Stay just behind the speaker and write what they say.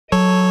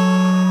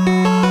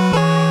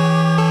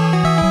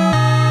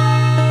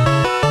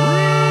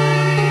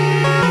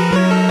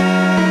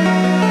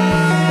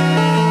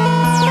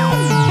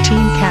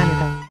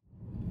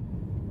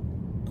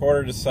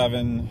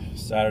7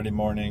 Saturday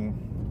morning.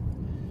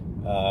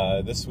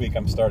 This week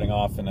I'm starting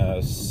off in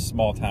a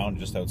small town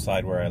just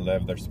outside where I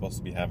live. They're supposed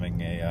to be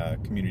having a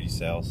community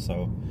sale,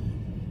 so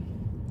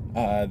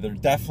there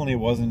definitely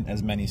wasn't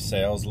as many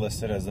sales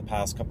listed as the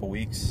past couple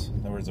weeks.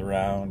 There was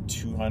around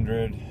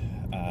 200.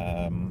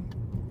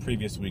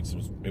 Previous weeks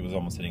it was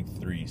almost hitting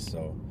 3,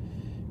 so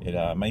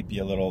it might be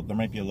a little. There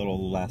might be a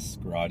little less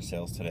garage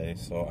sales today.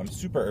 So I'm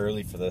super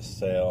early for this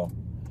sale.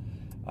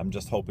 I'm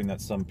just hoping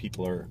that some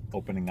people are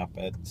opening up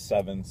at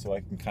 7, so I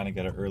can kind of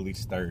get an early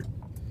start.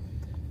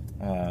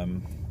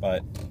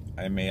 But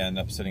I may end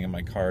up sitting in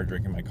my car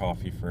drinking my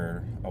coffee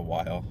for a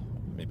while.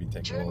 Maybe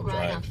take a little drive.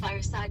 Turn right on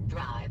Fireside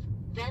Drive,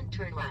 then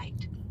turn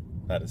right.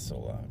 That is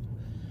so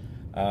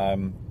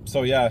loud.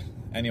 So yeah.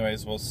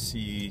 Anyways, we'll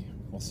see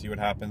what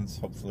happens.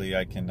 Hopefully,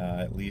 I can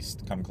at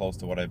least come close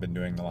to what I've been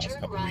doing the last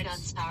couple Turn right weeks. on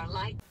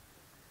Starlight.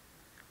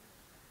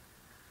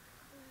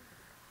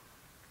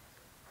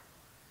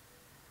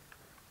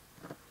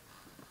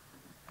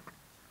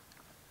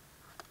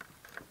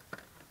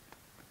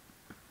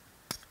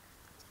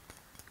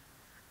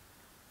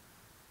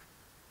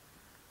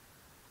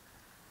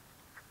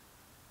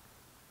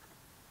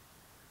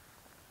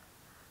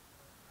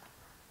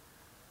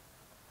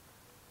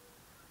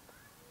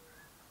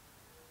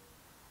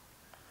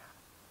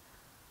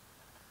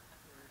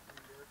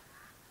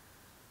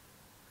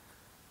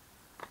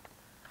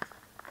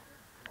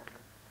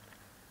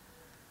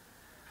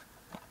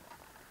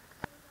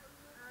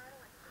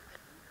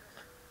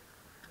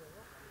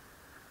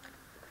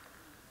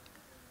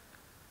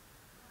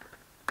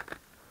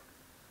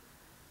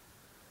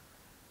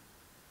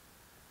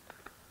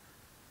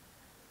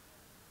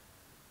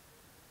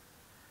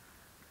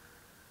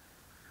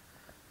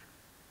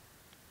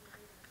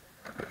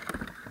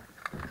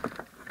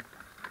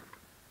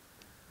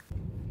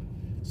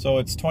 So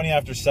it's 20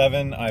 after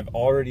 7. I've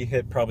already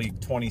hit probably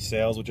 20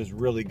 sales, which is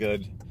really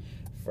good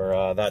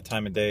for that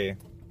time of day.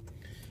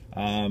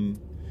 The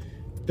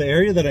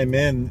area that I'm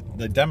in,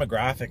 the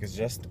demographic is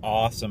just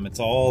awesome. It's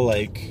all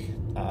like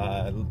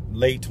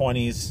late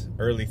 20s,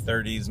 early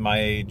 30s, my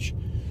age.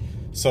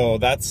 So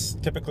that's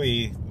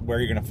typically where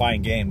you're gonna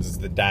find games, is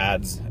the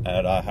dads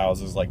at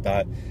houses like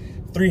that.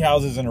 3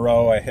 houses in a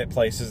row, I hit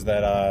places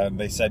that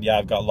they said, yeah,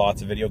 I've got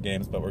lots of video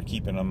games, but we're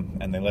keeping them.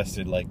 And they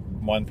listed, like,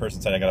 one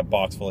person said I got a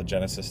box full of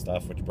Genesis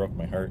stuff, which broke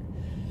my heart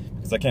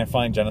because I can't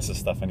find Genesis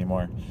stuff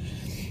anymore.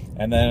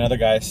 And then another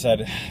guy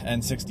said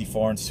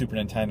N64 and Super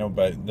Nintendo,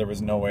 but there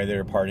was no way they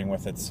were parting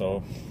with it.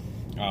 So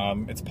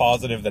it's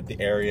positive that the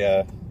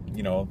area,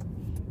 you know,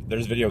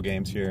 there's video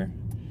games here.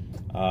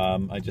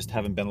 I just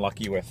haven't been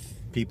lucky with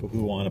people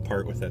who want to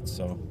part with it.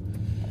 So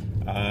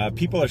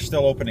people are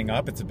still opening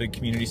up. It's a big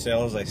community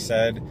sale, as I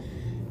said.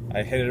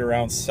 I hit it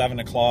around 7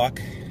 o'clock.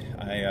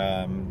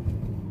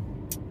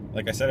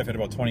 Like I said, I've hit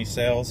about 20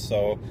 sales,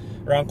 so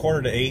around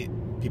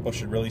 7:45, people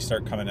should really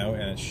start coming out,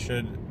 and I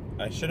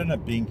should end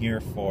up being here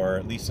for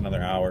at least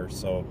another hour,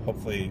 so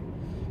hopefully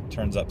it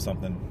turns up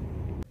something.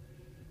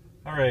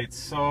 All right,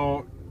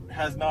 so it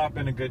has not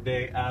been a good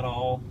day at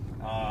all.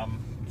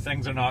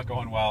 Things are not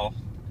going well.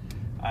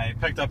 I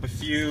picked up a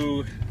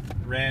few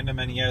random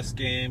NES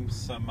games,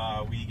 some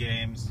Wii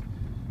games,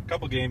 a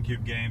couple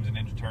GameCube games, and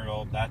Ninja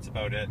Turtle. That's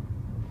about it.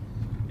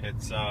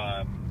 It's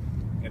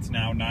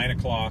now 9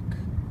 o'clock.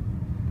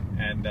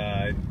 And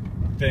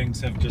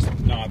things have just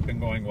not been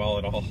going well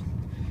at all.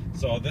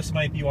 So this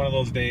might be one of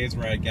those days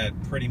where I get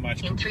pretty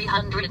much... In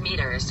 300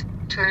 meters,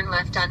 turn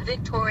left on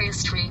Victoria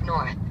Street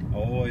North.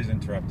 Always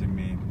interrupting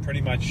me.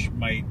 Pretty much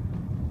might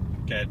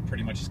get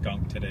pretty much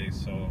skunked today,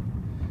 so...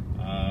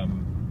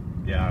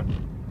 yeah,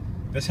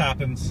 this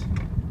happens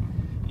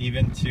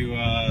even to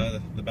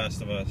the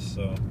best of us,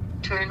 so...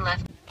 Turn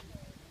left.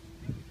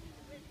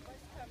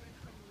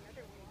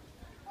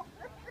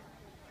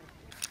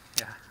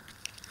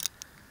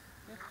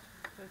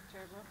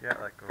 Yeah,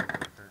 that goes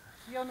with it.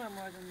 You'll know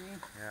more than me.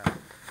 Yeah.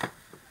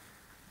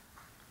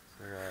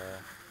 So,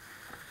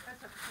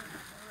 That's a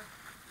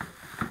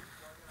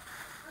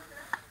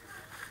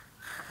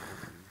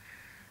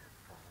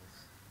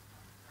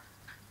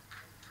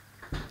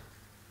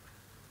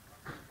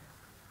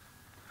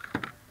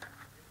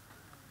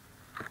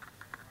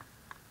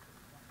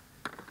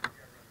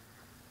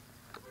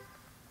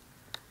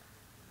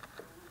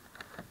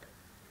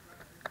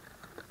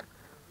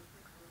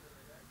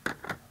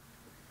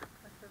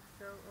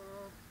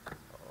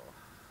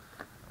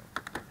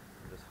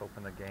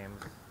hoping the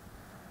games...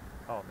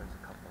 Oh, there's a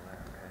couple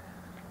there, okay.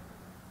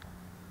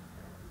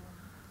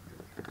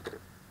 They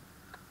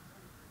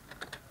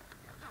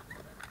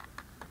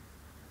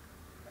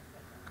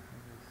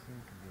seem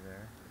to be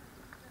there.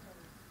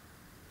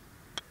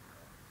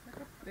 Look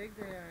how big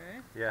they are,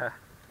 eh? Yeah.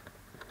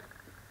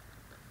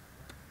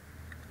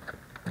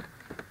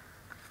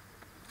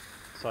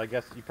 So I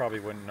guess you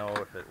probably wouldn't know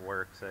if it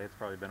works, eh? It's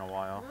probably been a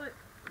while. Well,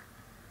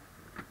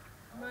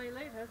 my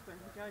late husband,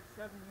 who died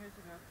 7 years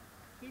ago,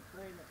 he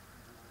played it.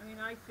 I mean,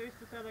 I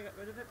seriously thought I got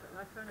rid of it, but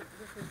last time it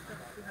just was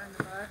stuck behind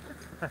the bar.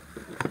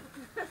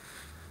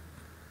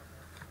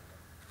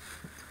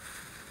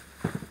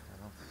 I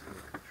don't see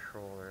a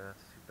controller, that's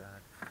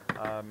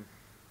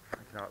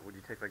Would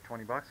you take like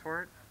 20 bucks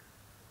for it?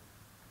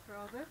 For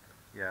all this?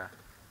 Yeah.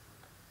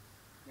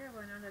 Yeah,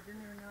 why not? I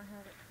didn't even know I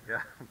had it.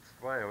 Yeah, that's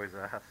why I always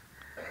ask.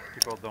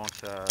 People don't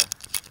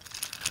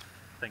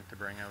think to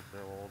bring out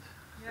the old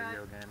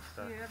video game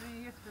stuff. Do you have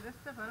any use for this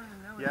stuff? I don't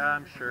even know. Yeah,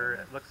 I'm sure.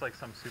 It looks like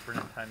some Super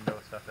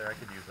Nintendo stuff there. I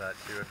could use that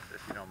too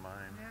if you don't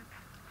mind. Yeah.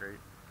 Great.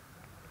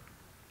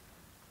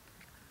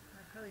 I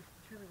probably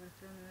truly would have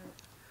thrown it out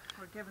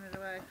or given it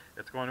away.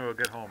 It's going to a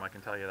good home, I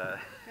can tell you that.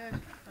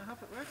 Good. I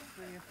hope it works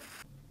for you.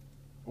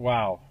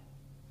 Wow.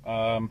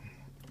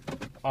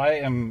 I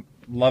am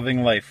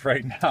loving life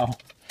right now.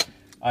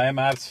 I am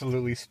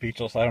absolutely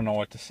speechless. I don't know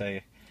what to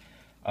say.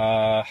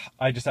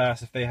 I just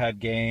asked if they had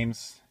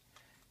games.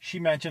 She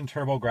mentioned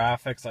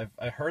Turbo-Grafx.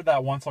 I heard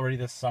that once already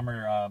this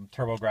summer.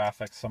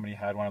 Turbo-Grafx, somebody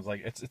had one. I was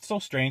like, it's so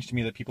strange to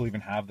me that people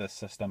even have this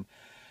system.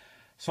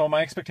 So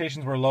my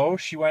expectations were low.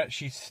 She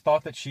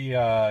thought that she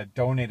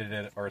donated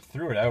it or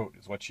threw it out,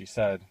 is what she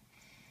said.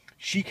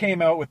 She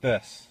came out with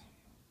this.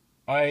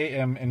 I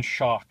am in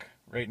shock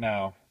right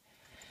now.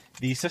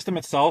 The system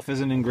itself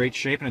isn't in great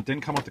shape, and it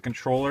didn't come with the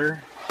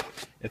controller.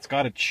 It's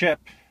got a chip,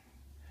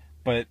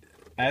 but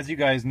as you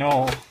guys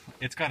know,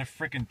 it's got a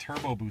freaking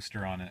turbo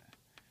booster on it.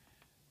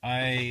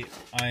 I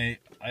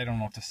don't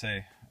know what to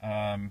say.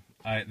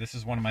 This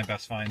is one of my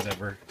best finds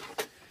ever.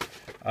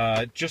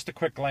 Just a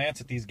quick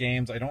glance at these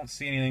games. I don't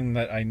see anything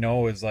that I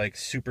know is like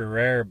super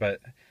rare,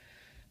 but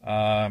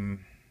I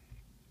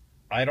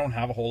don't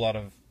have a whole lot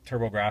of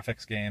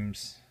Turbo-Grafx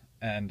games,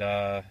 and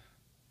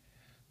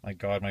my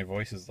God, my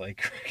voice is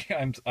like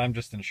I'm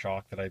just in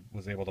shock that I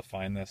was able to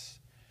find this.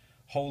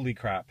 Holy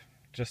crap,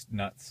 just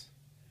nuts.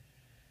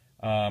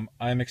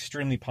 I'm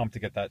extremely pumped to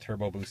get that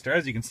turbo booster.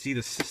 As you can see,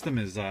 the system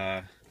is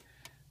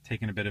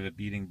taking a bit of a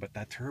beating, but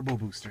that turbo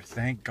booster,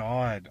 thank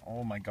God.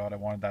 Oh my God, I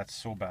wanted that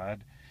so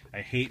bad. I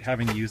hate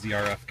having to use the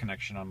RF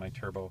connection on my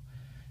turbo.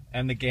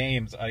 And the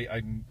games,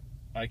 I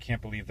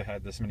can't believe they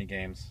had this many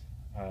games.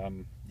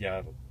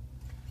 Yeah,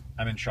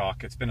 I'm in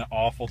shock. It's been an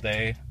awful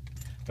day,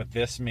 but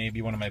this may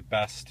be one of my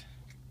best.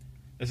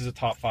 This is a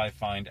top 5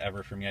 find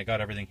ever for me. I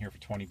got everything here for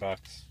 20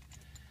 bucks.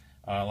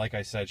 Like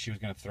I said, she was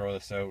going to throw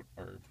this out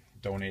or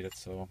donate it,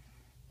 so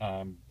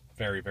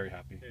very, very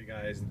happy. Hey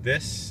guys,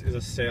 this is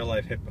a sale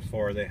I've hit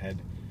before. They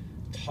had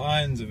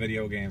tons of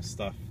video game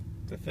stuff.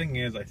 The thing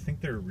is, I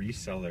think they're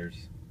resellers.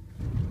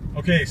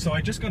 Okay, so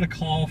I just got a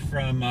call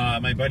from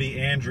my buddy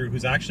Andrew,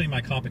 who's actually my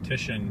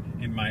competition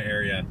in my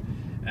area,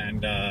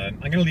 and I'm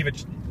going to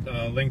leave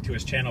a link to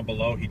his channel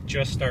below. He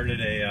just started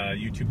a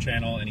YouTube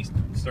channel, and he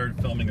started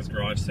filming his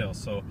garage sales,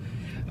 so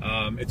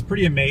it's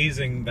pretty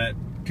amazing that,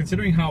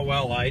 considering how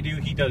well I do,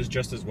 he does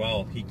just as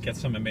well. He gets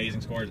some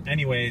amazing scores.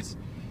 Anyways,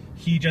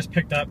 he just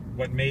picked up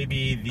what may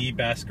be the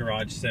best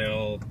garage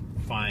sale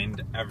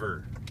find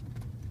ever.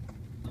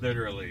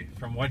 Literally,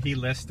 from what he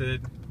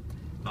listed.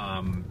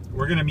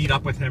 We're gonna meet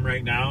up with him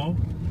right now,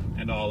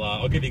 and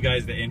I'll give you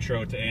guys the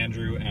intro to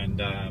Andrew,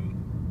 and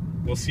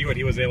we'll see what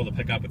he was able to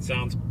pick up. It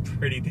sounds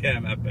pretty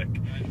damn epic.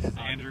 This is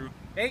Andrew.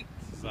 Hey.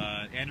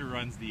 Andrew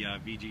runs the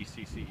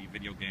VGCC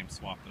video game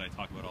swap that I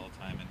talk about all the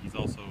time, and he's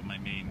also my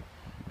main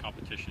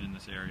competition in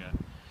this area.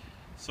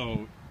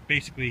 So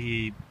basically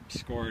he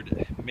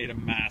made a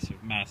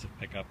massive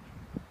pickup.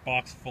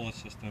 Box full of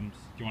systems.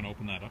 Do you want to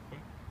open that up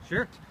quick?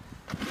 Sure.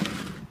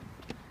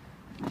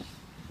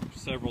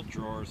 Several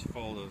drawers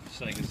full of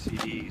Sega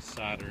CD,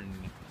 Saturn,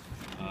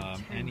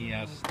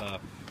 NES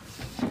stuff.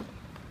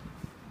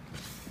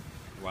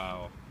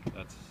 Wow,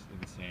 that's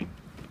insane.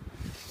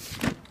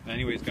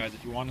 Anyways guys,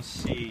 if you want to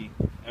see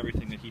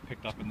everything that he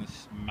picked up in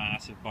this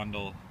massive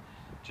bundle,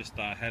 just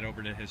head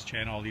over to his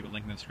channel. I'll leave a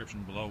link in the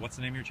description below. What's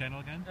the name of your channel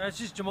again? It's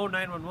just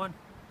Jamo911.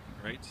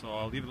 Right, so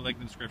I'll leave the link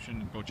in the description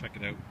and go check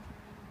it out.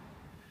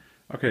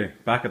 Okay,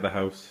 back at the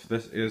house.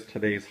 This is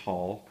today's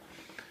haul.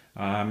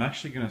 I'm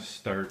actually going to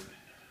start,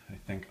 I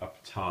think, up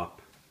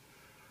top.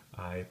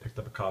 I picked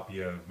up a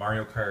copy of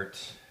Mario Kart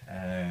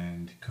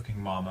and Cooking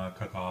Mama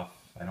Cook-Off.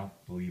 I don't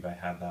believe I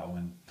had that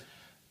one.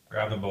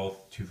 Grabbed them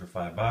both, 2 for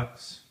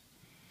 $5.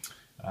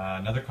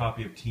 Another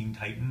copy of Teen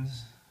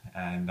Titans,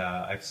 and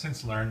I've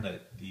since learned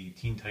that the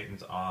Teen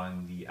Titans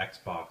on the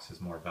Xbox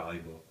is more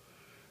valuable,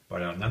 but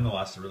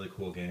nonetheless a really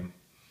cool game.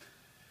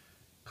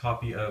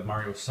 Copy of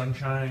Mario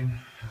Sunshine,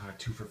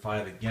 2 for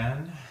 $5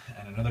 again,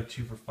 and another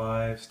 2 for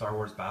 $5, Star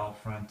Wars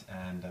Battlefront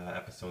and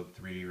Episode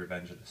 3,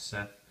 Revenge of the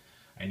Sith.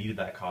 I needed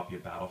that copy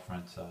of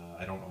Battlefront.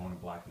 I don't own a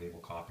Black Label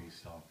copy,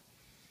 so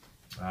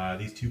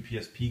these 2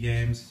 PSP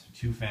games,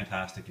 2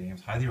 fantastic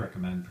games. Highly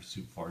recommend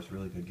Pursuit Force,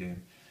 really good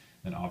game.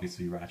 And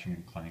obviously Ratchet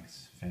and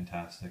Clank's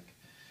fantastic.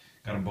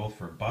 Got them both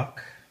for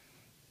 $1.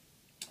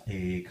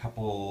 A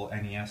couple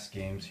NES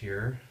games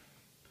here.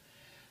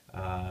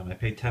 I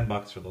paid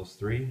 $10 for those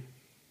 3.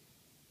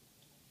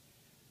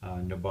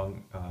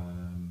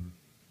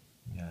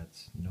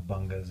 It's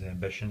Nobunga's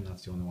Ambition.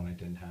 That's the only one I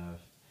didn't have.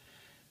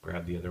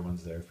 Grabbed the other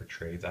ones there for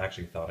trades. I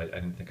actually thought I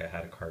didn't think I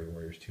had Akari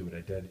Warriors 2, but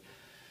I did.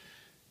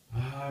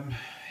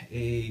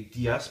 A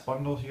DS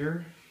bundle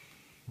here.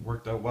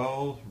 Worked out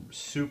well.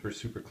 Super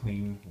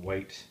clean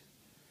white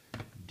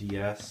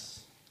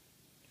DS.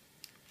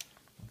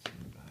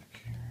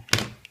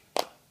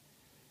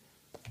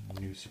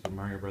 New Super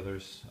Mario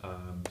Brothers.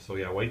 So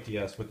yeah, white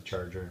DS with the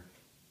charger.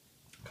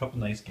 A couple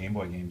nice Game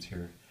Boy games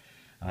here.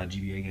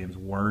 GBA games,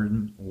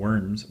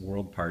 Worms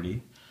World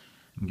Party.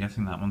 I'm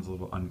guessing that one's a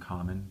little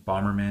uncommon.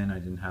 Bomberman, I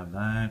didn't have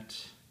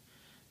that.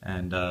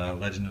 And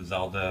Legend of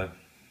Zelda,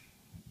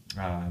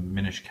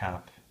 Minish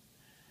Cap.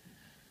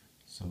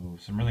 So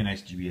some really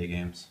nice GBA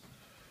games.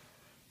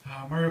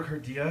 Mario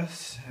Kart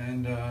DS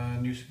and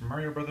New Super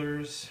Mario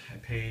Brothers. I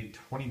paid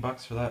 20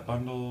 bucks for that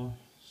bundle,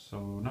 so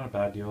not a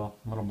bad deal.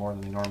 A little more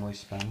than you normally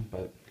spend,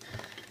 but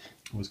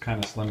it was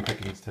kind of slim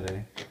pickings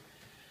today.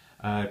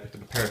 I picked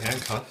up a pair of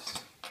handcuffs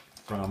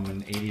from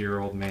an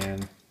 80-year-old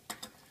man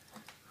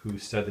who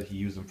said that he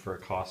used them for a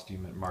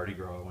costume at Mardi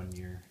Gras one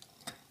year.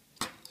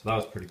 So that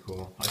was pretty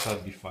cool. I thought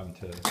it'd be fun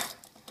to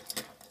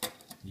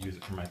use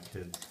it for my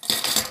kids.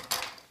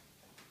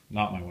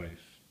 Not my wife.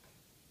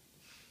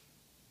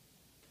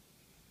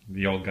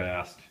 The old guy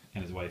asked,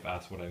 and his wife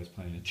asked what I was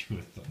planning to do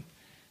with them,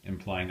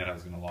 implying that I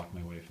was going to lock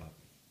my wife up.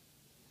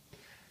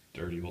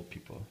 Dirty old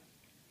people.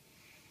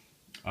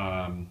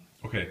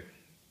 Okay.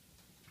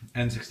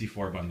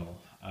 N64 bundle.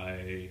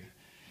 I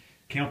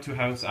came up to a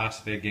house, asked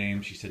if they had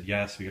games. She said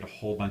yes. We got a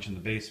whole bunch in the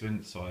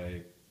basement, so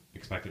I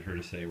expected her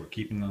to say we're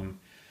keeping them.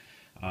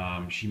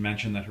 She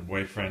mentioned that her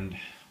boyfriend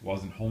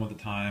wasn't home at the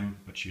time,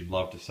 but she'd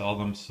love to sell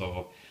them,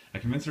 so I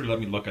convinced her to let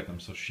me look at them.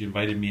 So she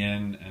invited me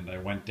in, and I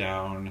went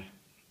down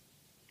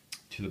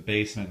to the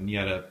basement, and he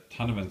had a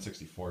ton of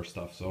N64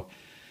 stuff. So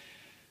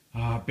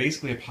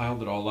basically I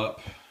piled it all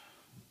up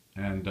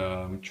and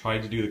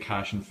tried to do the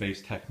cash and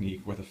face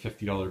technique with a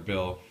 $50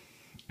 bill,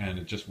 and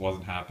it just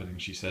wasn't happening.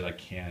 She said I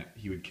can't,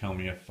 he would kill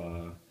me if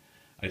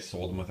I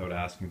sold them without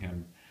asking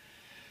him.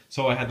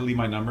 So I had to leave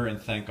my number,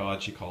 and thank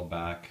God she called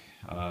back.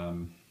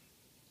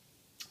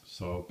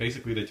 So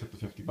basically they took the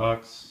 50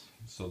 bucks.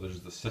 So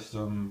there's the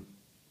system,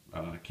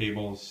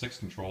 cables, 6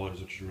 controllers,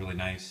 which is really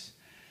nice.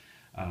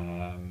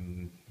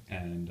 And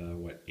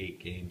what, 8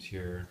 games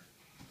here.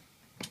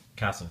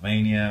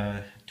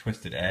 Castlevania,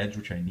 Twisted Edge,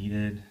 which I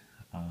needed.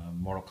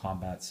 Mortal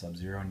Kombat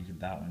Sub-Zero, I needed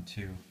that one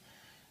too.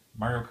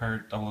 Mario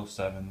Kart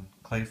 007,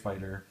 Clay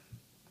Fighter,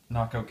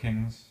 Knockout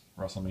Kings,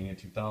 WrestleMania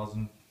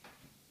 2000.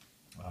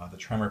 The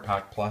Tremor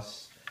Pack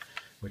Plus,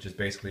 which is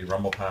basically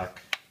Rumble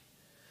Pack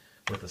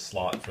with a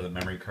slot for the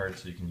memory card,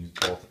 so you can use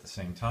both at the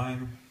same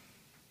time.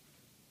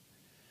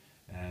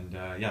 And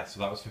yeah, so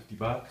that was 50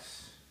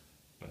 bucks.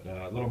 But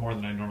a little more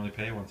than I normally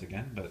pay once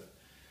again, but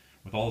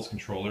with all those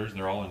controllers,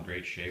 they're all in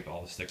great shape.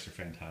 All the sticks are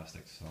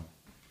fantastic. So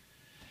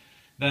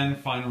then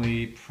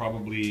finally,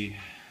 probably,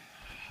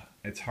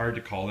 it's hard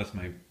to call this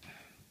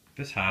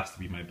this has to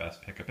be my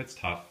best pickup. It's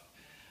tough.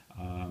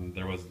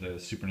 There was the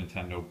Super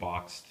Nintendo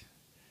box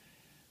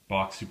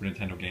Super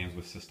Nintendo games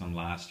with system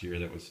last year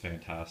that was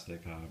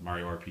fantastic.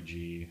 Mario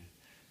RPG,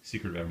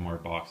 Secret of Evermore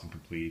box and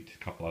complete, a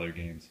couple other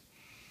games.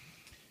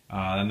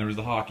 Then there was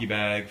the hockey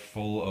bag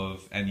full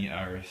of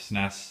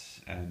SNES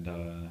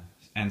and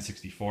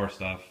N64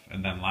 stuff.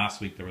 And then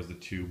last week there was the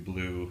 2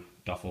 blue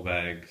duffel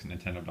bags,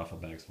 Nintendo duffel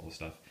bags full of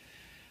stuff.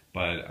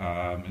 But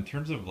in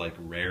terms of like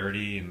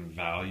rarity and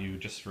value,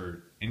 just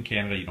for, in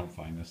Canada you don't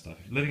find this stuff.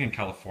 If you're living in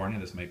California,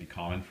 this might be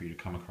common for you to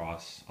come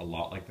across a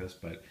lot like this,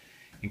 but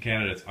in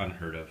Canada it's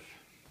unheard of.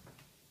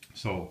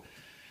 So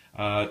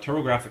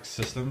Turbo-Grafx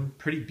system,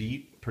 pretty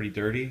beat, pretty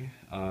dirty.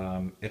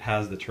 It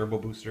has the turbo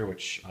booster,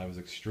 which I was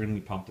extremely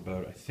pumped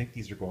about. I think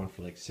these are going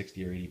for like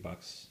 60 or 80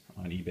 bucks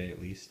on eBay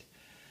at least.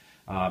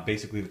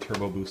 Basically the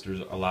turbo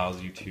boosters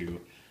allows you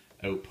to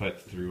output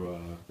through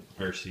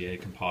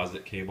RCA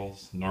composite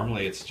cables.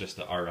 Normally it's just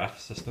the RF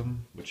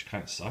system, which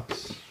kind of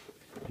sucks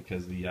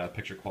because the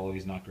picture quality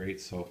is not great.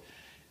 So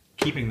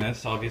keeping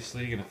this,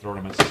 obviously, gonna throw it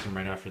on my system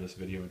right after this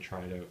video and try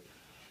it out.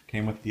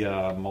 Came with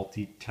the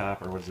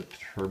multi-tap, or what is it,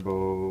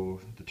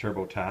 the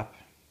turbo tap.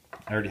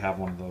 I already have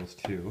one of those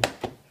too.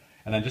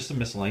 And then just some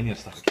miscellaneous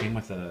stuff. It came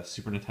with a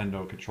Super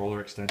Nintendo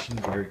controller extension,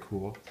 very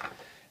cool.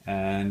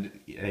 And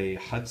a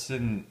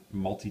Hudson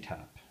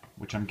multi-tap,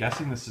 which I'm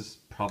guessing this is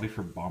probably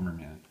for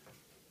Bomberman,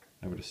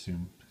 I would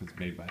assume, because it's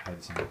made by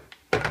Hudson.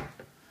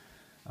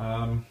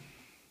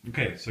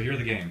 Okay, so here are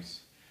the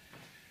games.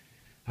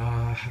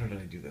 How did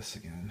I do this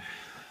again?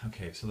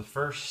 Okay, so the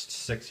first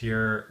 6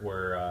 here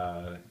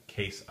were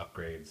case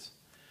upgrades.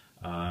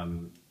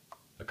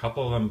 A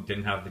couple of them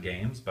didn't have the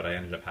games, but I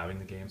ended up having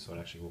the games, so it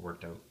actually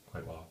worked out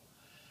quite well.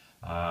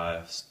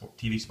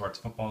 TV Sports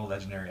Football,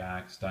 Legendary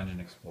Axe, Dungeon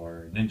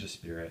Explorer, Ninja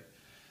Spirit,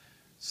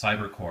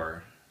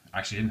 Cybercore.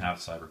 Actually didn't have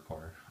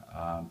Cybercore.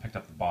 Picked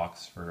up the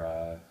box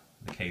for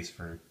the case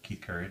for Keith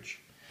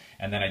Courage.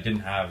 And then I didn't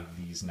have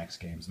these next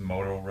games.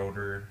 Moto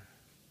Rotor,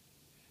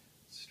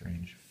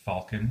 strange,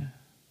 Falcon,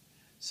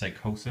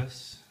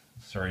 Psychosis.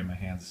 Sorry, my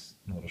hand's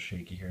a little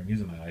shaky here. I'm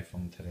using my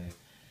iPhone today.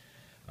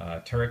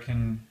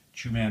 Turrican,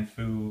 Chu-Man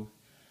Fu,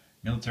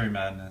 Military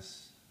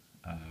Madness,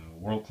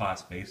 World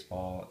Class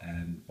Baseball,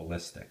 and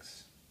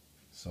Ballistics.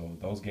 So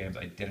those games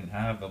I didn't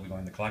have. They'll be going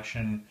in the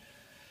collection.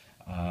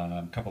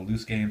 A couple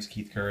loose games,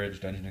 Keith Courage,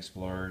 Dungeon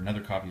Explorer,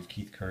 another copy of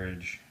Keith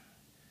Courage,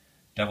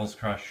 Devil's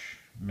Crush,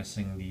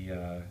 missing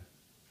the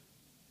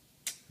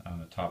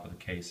top of the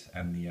case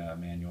and the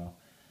manual.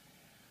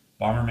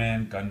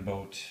 Bomberman,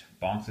 Gunboat,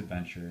 Bonk's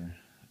Adventure,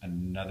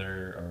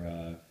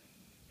 another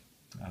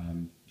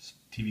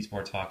TV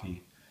Sports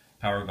Hockey,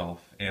 Power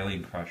Golf,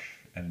 Alien Crush,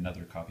 and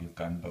another copy of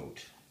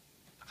Gunboat.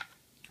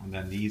 And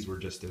then these were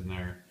just in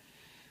there,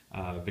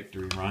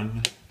 Victory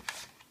Run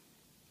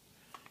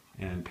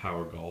and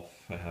Power Golf.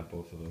 I have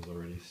both of those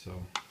already,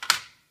 so.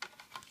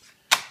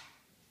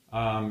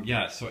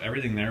 Yeah, so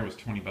everything there was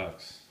 20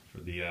 bucks for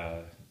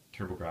the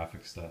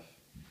Turbo-Grafx stuff.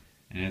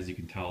 And as you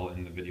can tell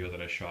in the video that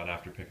I shot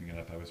after picking it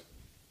up, I was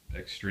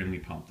extremely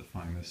pumped to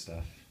find this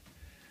stuff.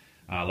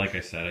 Like I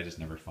said, I just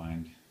never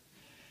find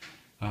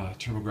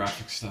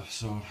Turbo-Grafx stuff,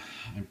 so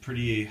I'm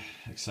pretty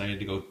excited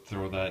to go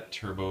throw that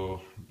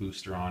turbo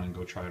booster on and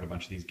go try out a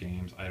bunch of these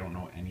games. I don't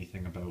know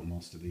anything about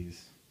most of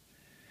these.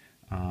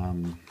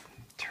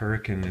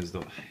 Turrican is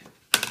the...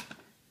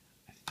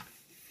 I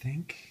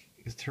think...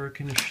 Is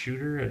Turrican a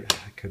shooter?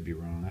 I could be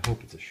wrong. I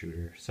hope it's a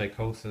shooter.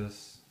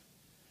 Psychosis.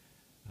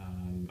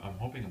 I'm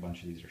hoping a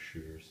bunch of these are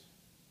shooters.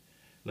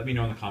 Let me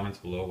know in the comments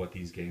below what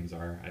these games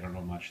are. I don't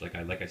know much. Like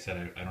I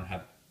said, I don't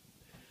have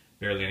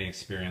barely any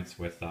experience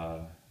with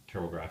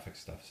Turbo-Grafx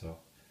stuff. So,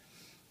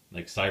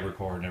 like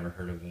Cybercore, never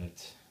heard of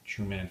it.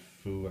 Chuman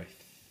Fu, I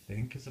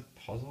think is a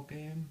puzzle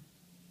game.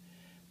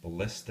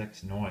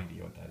 Ballistics, no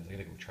idea what that is. I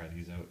gotta go try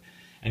these out.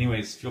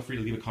 Anyways, feel free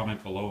to leave a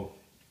comment below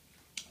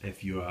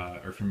if you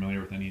are familiar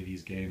with any of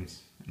these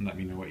games, and let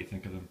me know what you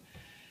think of them.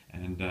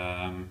 And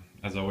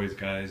as always,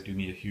 guys, do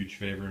me a huge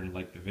favor and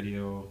like the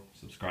video,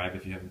 subscribe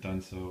if you haven't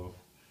done so,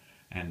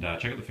 and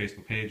check out the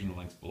Facebook page and the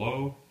links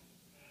below.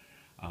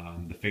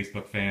 The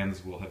Facebook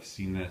fans will have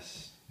seen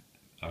this.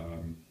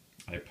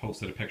 I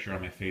posted a picture on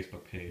my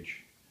Facebook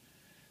page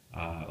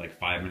like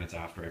 5 minutes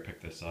after I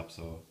picked this up,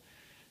 so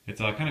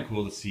it's kind of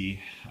cool to see.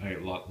 A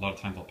lot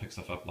of times I'll pick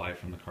stuff up live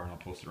from the car and I'll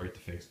post it right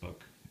to Facebook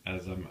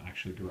as I'm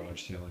actually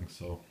garage sailing,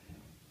 so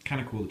kind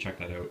of cool to check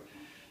that out.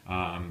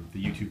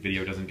 The YouTube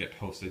video doesn't get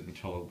posted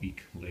until a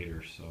week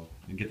later, so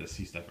you get to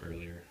see stuff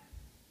earlier.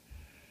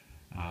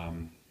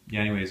 Yeah,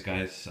 anyways,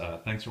 guys,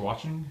 thanks for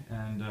watching,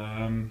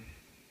 and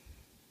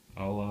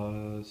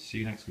I'll see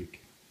you next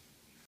week.